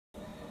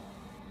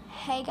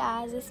Hey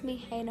guys, it's me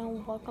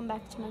Hayden. Welcome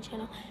back to my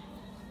channel.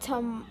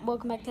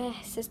 Welcome back to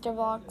Sister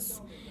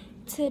Vlogs.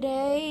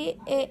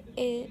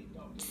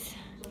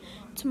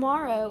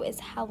 Tomorrow is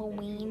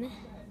Halloween,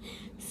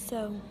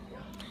 so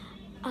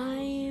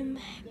I'm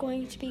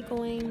going to be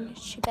going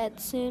to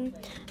bed soon.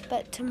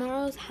 But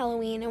tomorrow's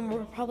Halloween, and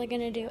we're probably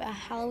gonna do a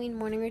Halloween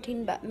morning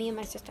routine. But me and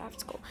my sister have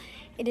school.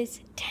 It is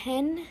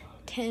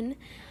 10:10.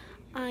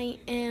 I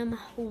am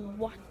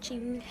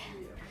watching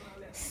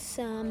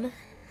some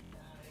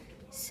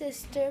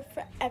Sister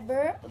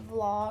Forever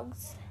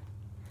vlogs.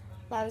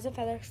 Loud as a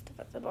feather, stuff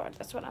at the board.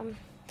 That's what I'm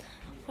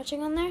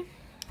watching on there.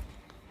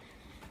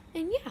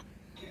 And yeah.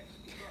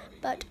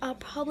 But I'll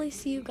probably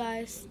see you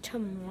guys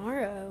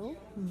tomorrow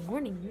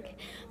morning.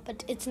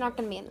 But it's not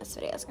going to be in this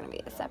video. It's going to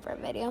be a separate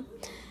video.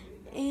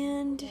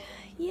 And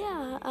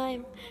yeah,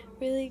 I'm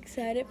really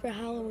excited for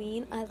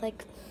Halloween.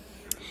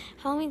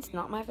 Halloween's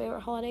not my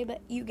favorite holiday,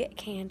 but you get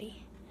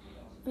candy.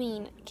 I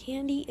mean,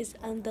 candy is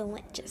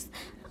delicious.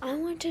 I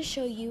want to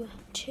show you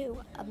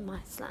two of my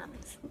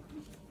slimes.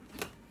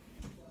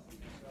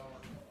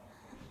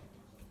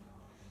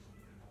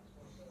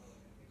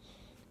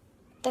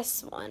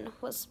 This one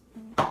was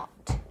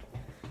bought.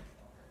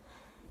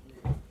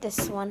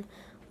 This one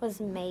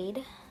was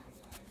made.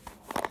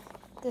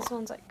 This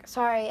one's like,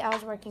 sorry, I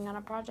was working on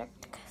a project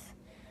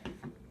because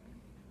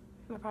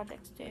my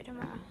project's due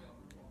tomorrow.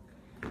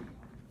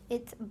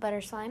 It's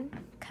butter slime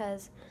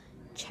because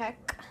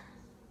check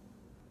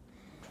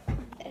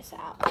this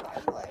out.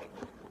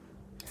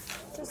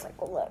 Just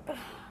like look.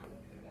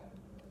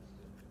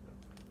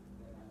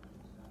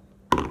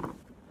 Oh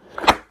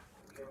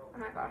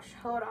my gosh,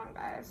 hold on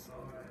guys.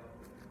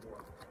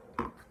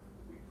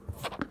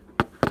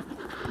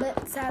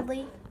 But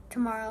sadly,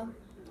 tomorrow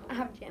I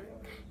have gym.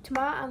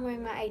 Tomorrow I'm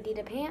wearing my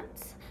Adidas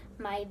pants,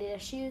 my Adidas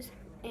shoes,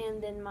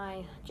 and then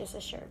just a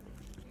shirt.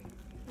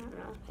 I don't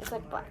know, it's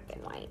like black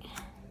and white.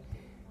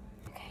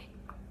 Okay.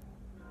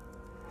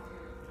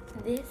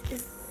 This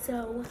is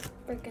so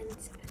freaking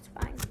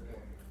satisfying.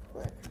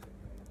 Look.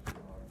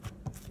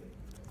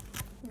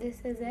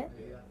 This is it.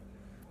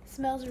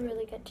 Smells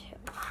really good too.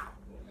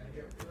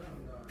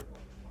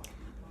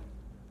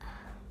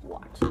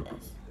 Watch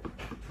this.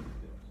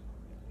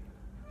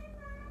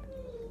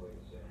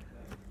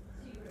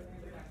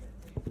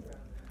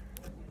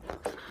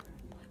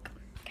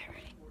 Okay,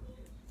 ready.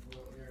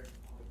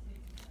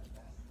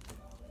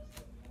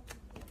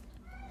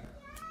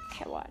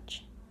 Okay,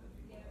 watch.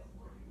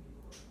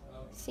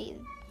 See,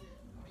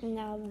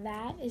 now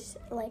that is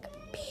like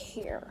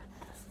pure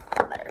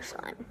butter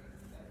slime.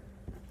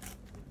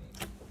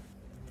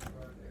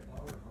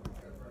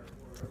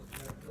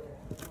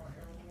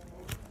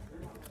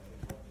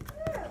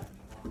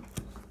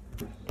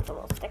 It's a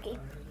little sticky.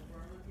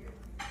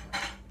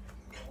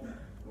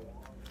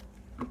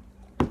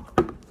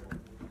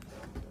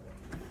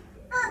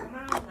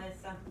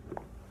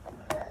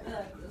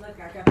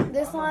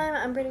 This slime,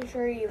 I'm pretty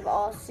sure you've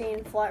all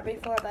seen Flirt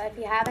before, but if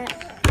you haven't,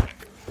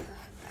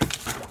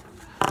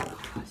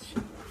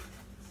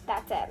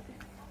 that's it.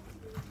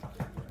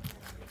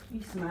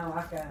 You smell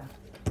like a...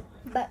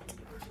 But,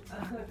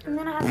 and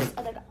then I have this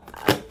other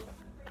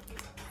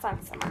slime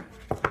somewhere.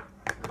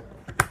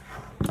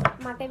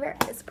 My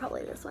favorite is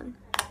probably this one.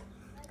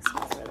 It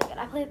smells really good.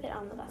 I played with it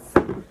on the bus.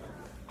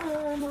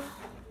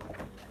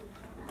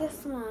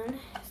 This one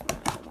is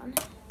not the one.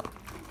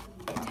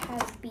 It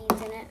has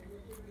beads in it.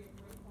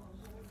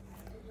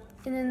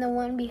 And then the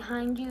one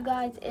behind you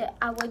guys,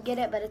 I would get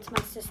it, but it's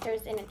my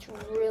sister's, and it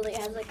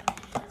has like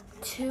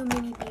too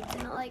many beads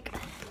in it. Like,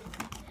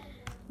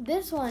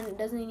 this one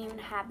doesn't even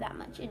have that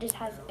much. It just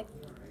has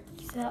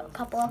a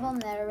couple of them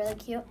that are really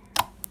cute.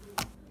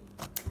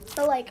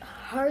 But like,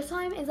 her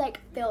slime is like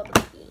filled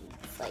with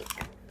beads. Like,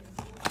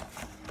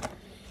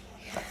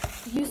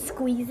 you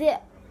squeeze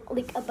it,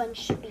 like a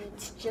bunch of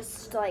beads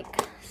just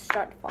like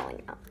start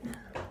falling out.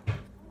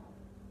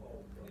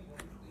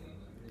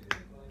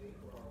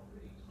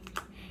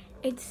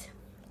 It's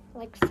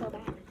like so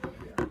bad.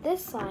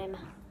 This slime,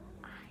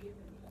 I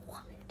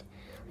love it.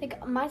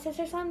 Like, my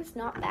sister's slime is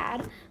not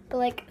bad, but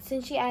like,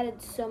 since she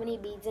added so many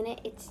beads in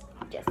it, it's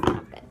just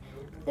not good.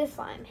 This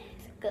slime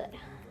is good.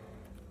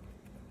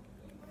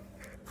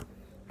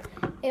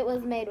 It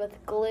was made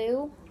with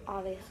glue,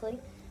 obviously,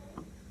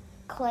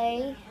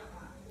 clay,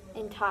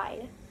 and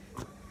Tide.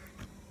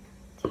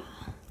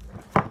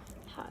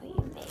 How do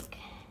you make?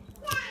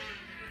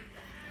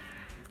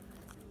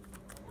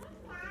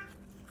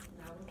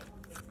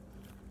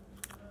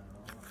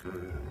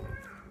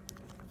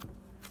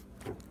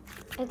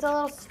 It's a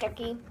little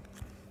sticky.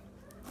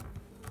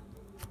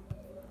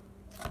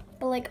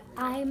 But like,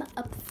 I'm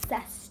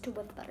obsessed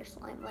with butter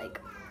slime. Like,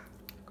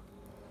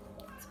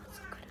 it smells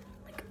so good.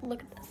 Like,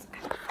 look at this.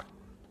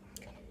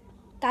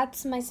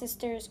 That's my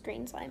sister's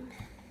green slime.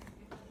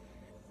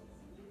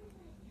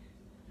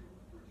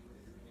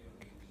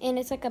 And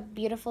it's like a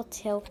beautiful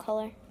teal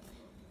color.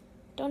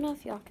 Don't know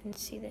if y'all can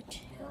see the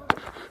teal. Oh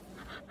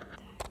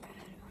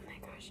my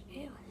gosh,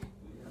 ew.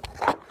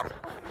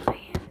 My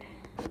hand.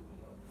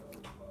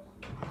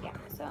 Yeah,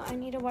 so I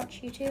need to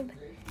watch YouTube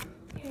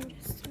here in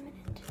just a minute.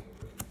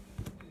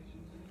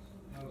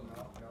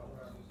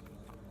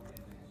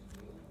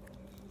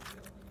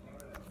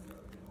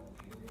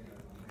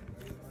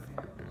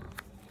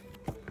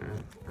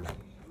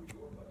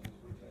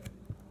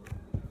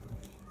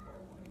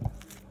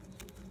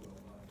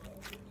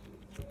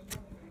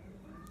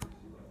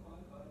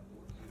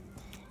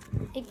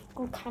 It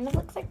kind of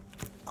looks like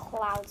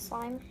cloud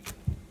slime.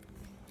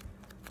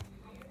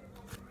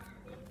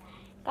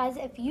 Guys,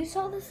 if you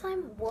saw this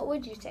slime, what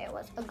would you say it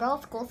was? A girl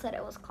at school said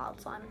it was cloud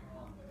slime.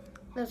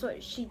 That's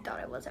what she thought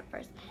it was at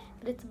first.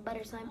 But it's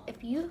butter slime.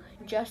 If you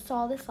just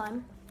saw this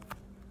slime,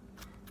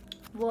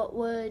 what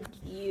would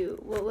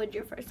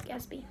your first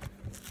guess be?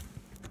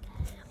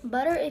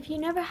 Butter, if you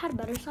never had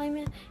butter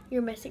slime,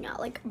 you're missing out.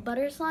 Like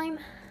butter slime,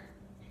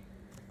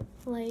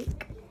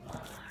 like, oh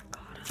my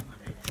God,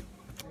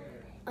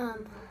 I love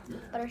it.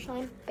 Butter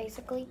slime,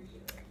 basically,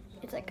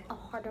 it's like a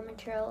harder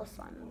material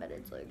slime, but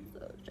it's like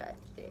so stretchy.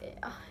 It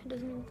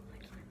doesn't even look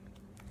like slime.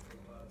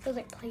 It feels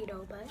like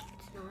Play-Doh, but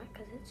it's not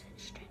because it's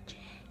stretchy.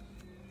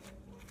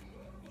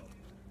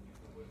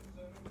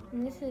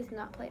 And this is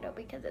not Play-Doh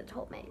because it's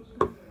homemade.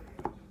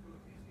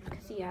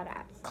 Because you gotta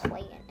add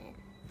clay in it.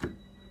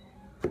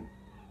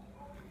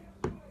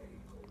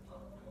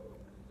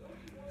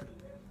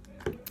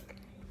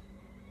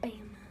 Bam.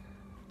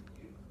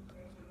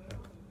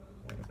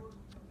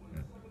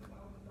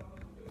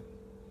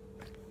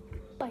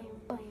 Bam,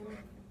 bam.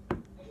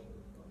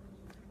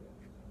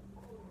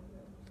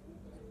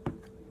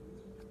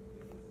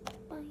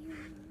 Bam.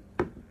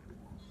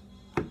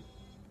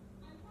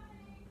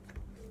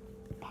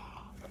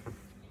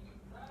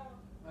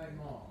 Hey,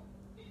 Mom.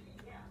 You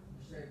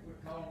said quit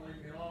calling,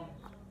 leave me alone.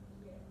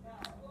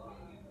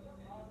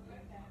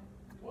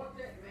 What's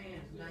that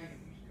man's name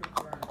you took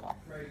around the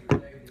crazy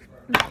lady for?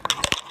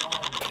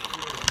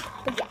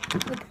 But yeah,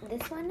 with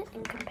this one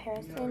in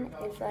comparison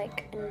is like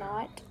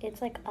not,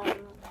 it's like not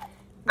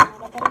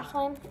a butter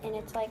slime, and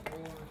it's like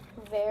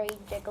very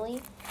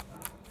jiggly.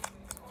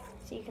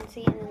 So you can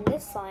see, and then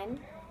this slime,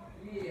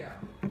 Yeah.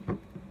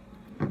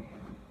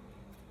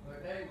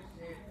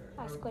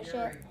 I squish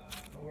it,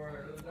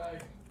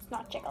 it's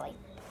not jiggly.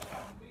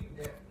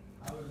 Yeah,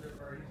 I was at his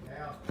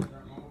house, and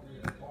I'm over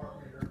his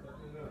apartment, or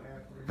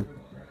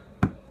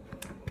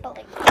But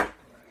like,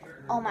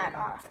 oh my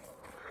God.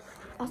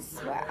 I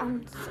swear,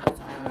 I'm so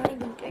sorry, I'm not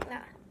even doing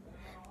that.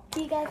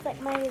 Do you guys like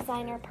my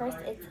designer purse?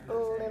 It's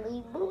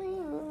Lily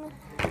Bloom.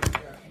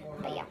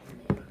 But yeah.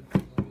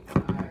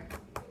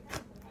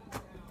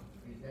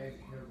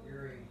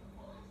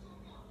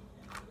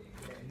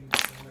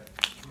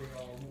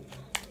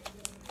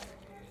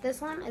 This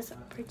one is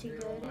pretty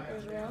good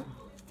as well.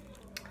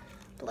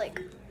 But like,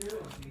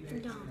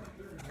 no.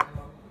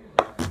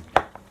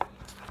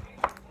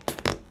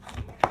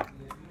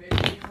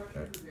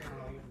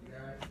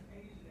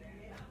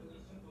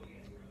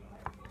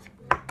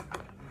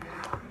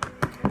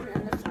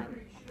 And this one.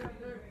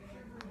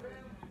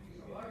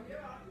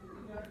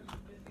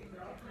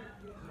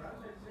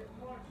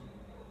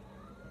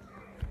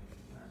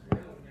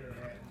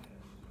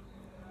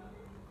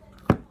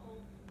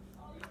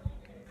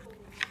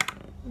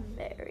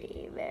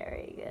 Very,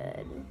 very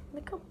good.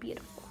 Look how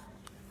beautiful.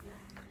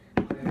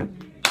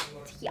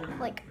 Yeah,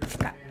 like,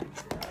 okay.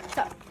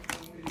 So,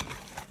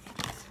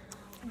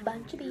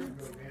 bunch of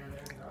beads,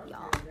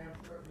 y'all.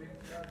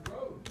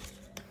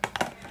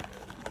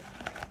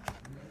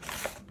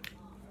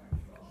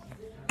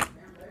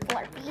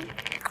 Slurpee.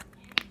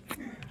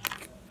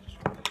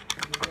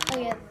 Oh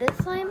yeah, this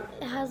slime,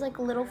 it has like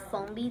little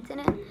foam beads in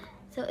it,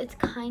 so it's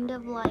kind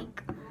of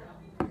like,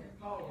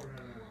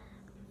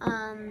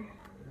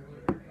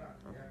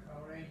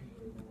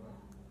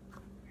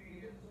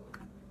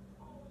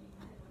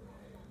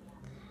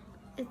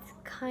 it's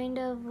kind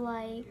of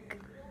like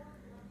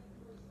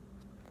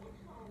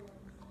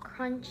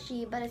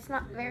crunchy, but it's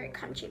not very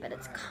crunchy, but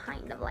it's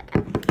kind of like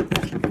it.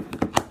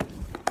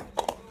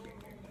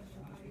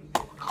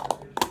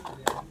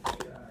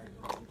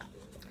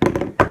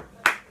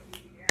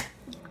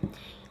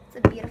 It's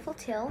a beautiful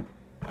teal,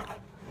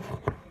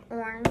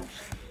 orange,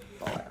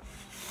 blue.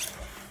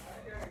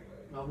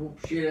 I hope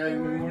shit I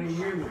ain't gonna want to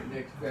hear me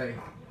next day.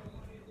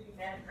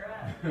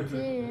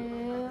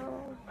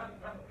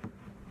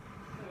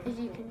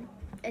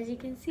 As you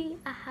can see,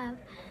 I have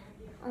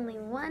only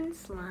one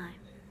slime.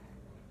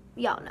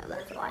 Y'all know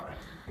that's a lie.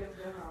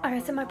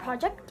 Alright, so my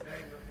project,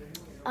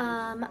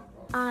 I'm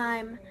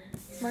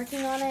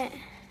working on it.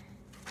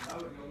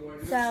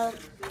 So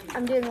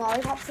I'm doing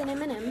lollipops and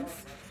M&Ms,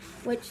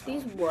 which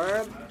these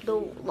were the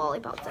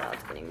lollipops that I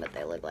was getting, but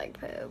they look like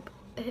poop.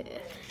 3,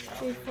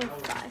 4,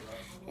 5,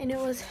 and it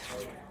was.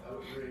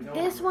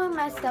 This one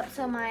messed up,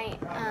 so my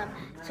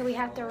so we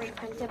have to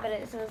reprint it, but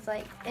it was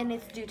like, and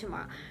it's due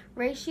tomorrow.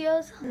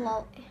 Ratios,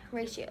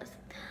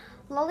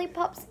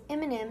 lollipops,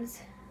 M&Ms.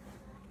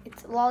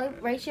 It's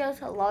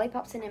ratios,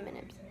 lollipops, and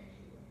M&Ms.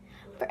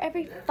 For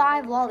every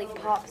 5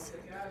 lollipops,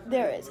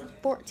 there is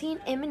 14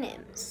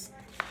 M&Ms.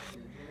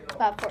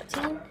 5,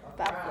 14,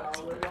 5,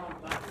 14.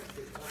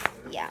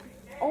 Yeah.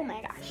 Oh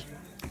my gosh.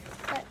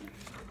 But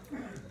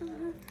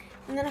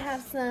And then I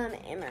have some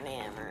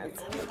M&M's,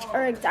 which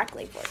are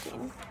exactly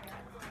 14.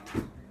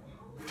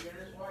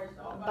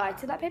 Bye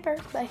to that paper,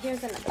 but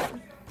here's another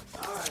one.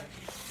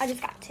 I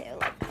just got two,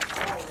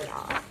 like,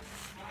 off.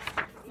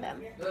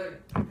 Boom.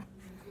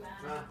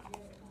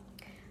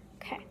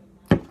 Okay.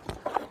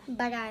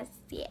 Bye, guys.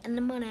 See you in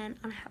the morning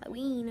on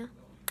Halloween.